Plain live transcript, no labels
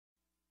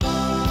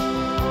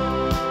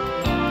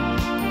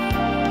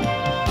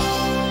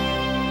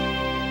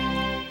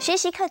学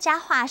习客家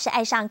话是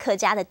爱上客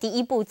家的第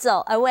一步骤，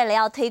而为了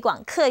要推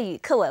广客语，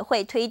客委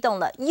会推动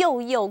了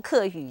幼幼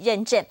客语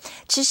认证。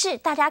只是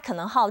大家可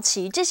能好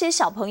奇，这些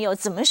小朋友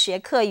怎么学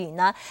客语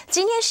呢？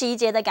今天石怡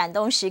洁的感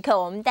动时刻，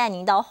我们带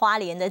您到花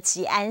莲的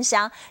吉安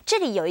乡，这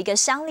里有一个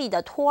乡立的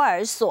托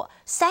儿所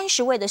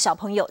，30位的小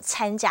朋友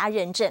参加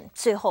认证，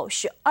最后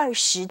是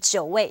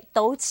29位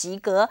都及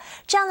格。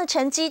这样的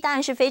成绩当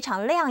然是非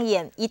常亮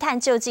眼，一探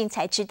究竟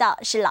才知道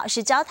是老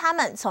师教他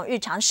们从日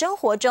常生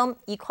活中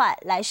一块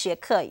来学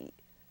客语。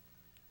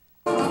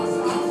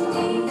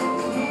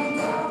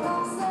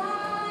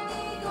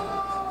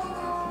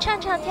唱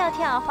唱跳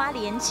跳，花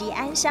莲吉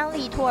安乡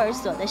立托儿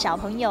所的小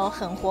朋友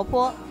很活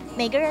泼，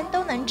每个人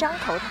都能张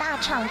口大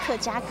唱客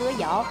家歌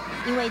谣，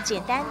因为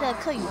简单的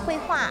客语会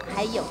话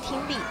还有听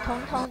力，通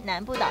通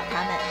难不倒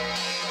他们。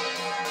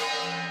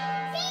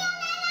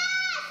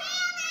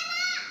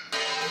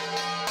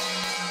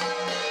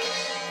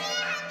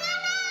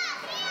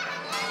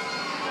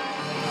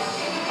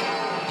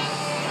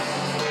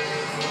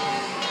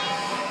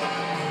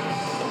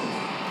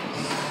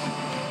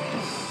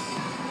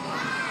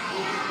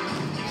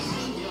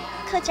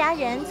客家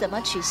人怎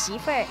么娶媳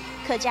妇儿？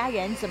客家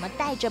人怎么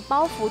带着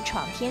包袱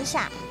闯天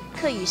下？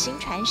客语新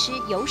传师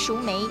游淑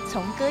梅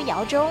从歌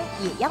谣中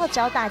也要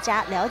教大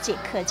家了解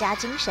客家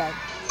精神。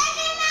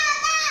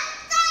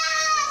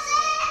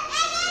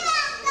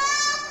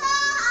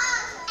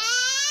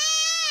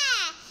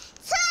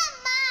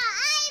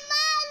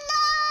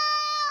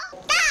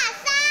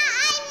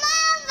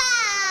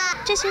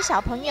这些小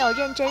朋友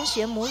认真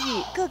学母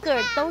语，个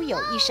个都有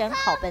一身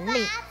好本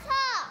领。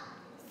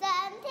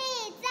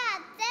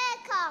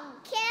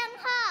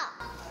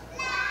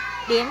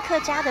连客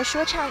家的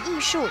说唱艺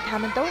术，他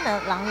们都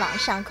能朗朗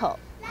上口。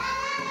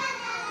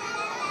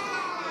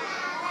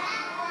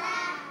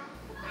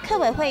客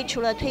委会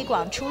除了推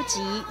广初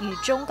级与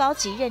中高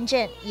级认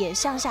证，也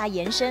向下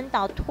延伸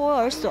到托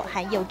儿所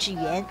和幼稚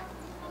园。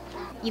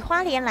以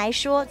花莲来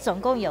说，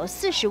总共有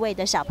40位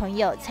的小朋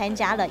友参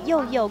加了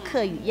幼幼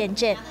客语认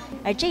证，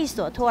而这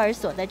所托儿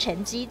所的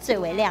成绩最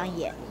为亮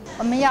眼。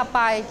我们要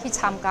拜去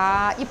参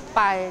加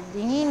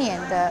101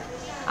年的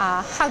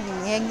客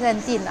语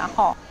认定了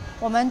哈。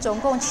我们总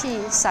共去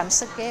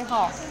30个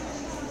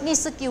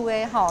29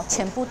个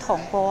全部通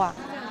过啊！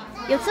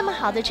有这么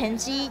好的成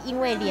绩，因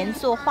为连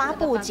做花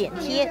布剪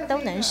贴都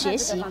能学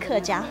习客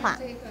家话。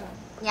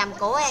念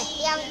歌诶，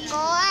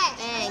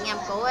念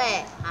歌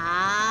诶，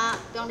好，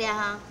中了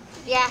哈。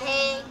也是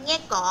月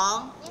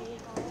光，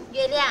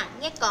月亮，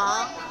月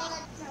光。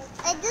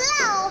知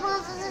道我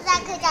们不是在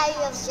客家语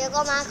有学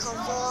过吗？口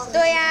说。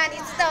对呀，你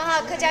知道哈，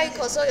客家语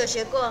口说有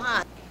学过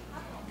哈。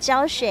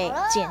胶水、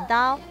剪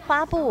刀、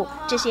花布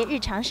这些日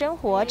常生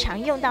活常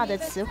用到的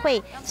词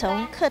汇，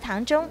从课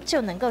堂中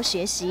就能够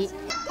学习。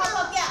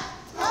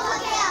好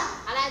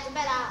来，准备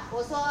了，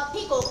我说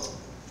屁股，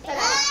再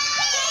来。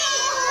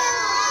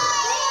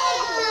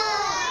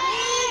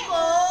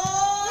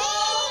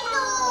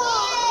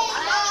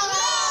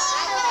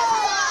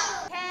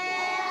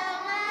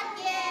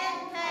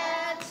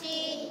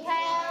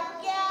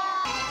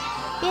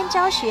边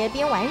教学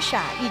边玩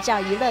耍，寓教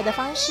于乐的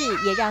方式，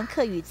也让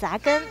客语扎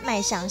根，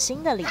迈向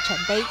新的里程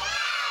碑。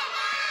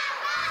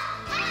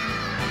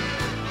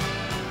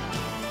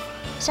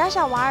小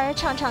小娃儿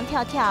唱唱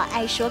跳跳，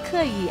爱说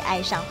客语，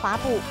爱上花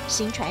布；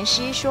新传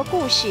师说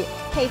故事，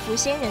佩服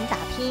先人打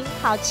拼，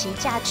好奇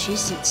嫁娶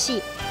喜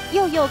气。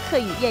幼幼客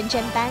语认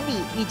证班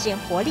里遇见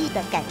活力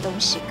的感动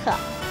时刻。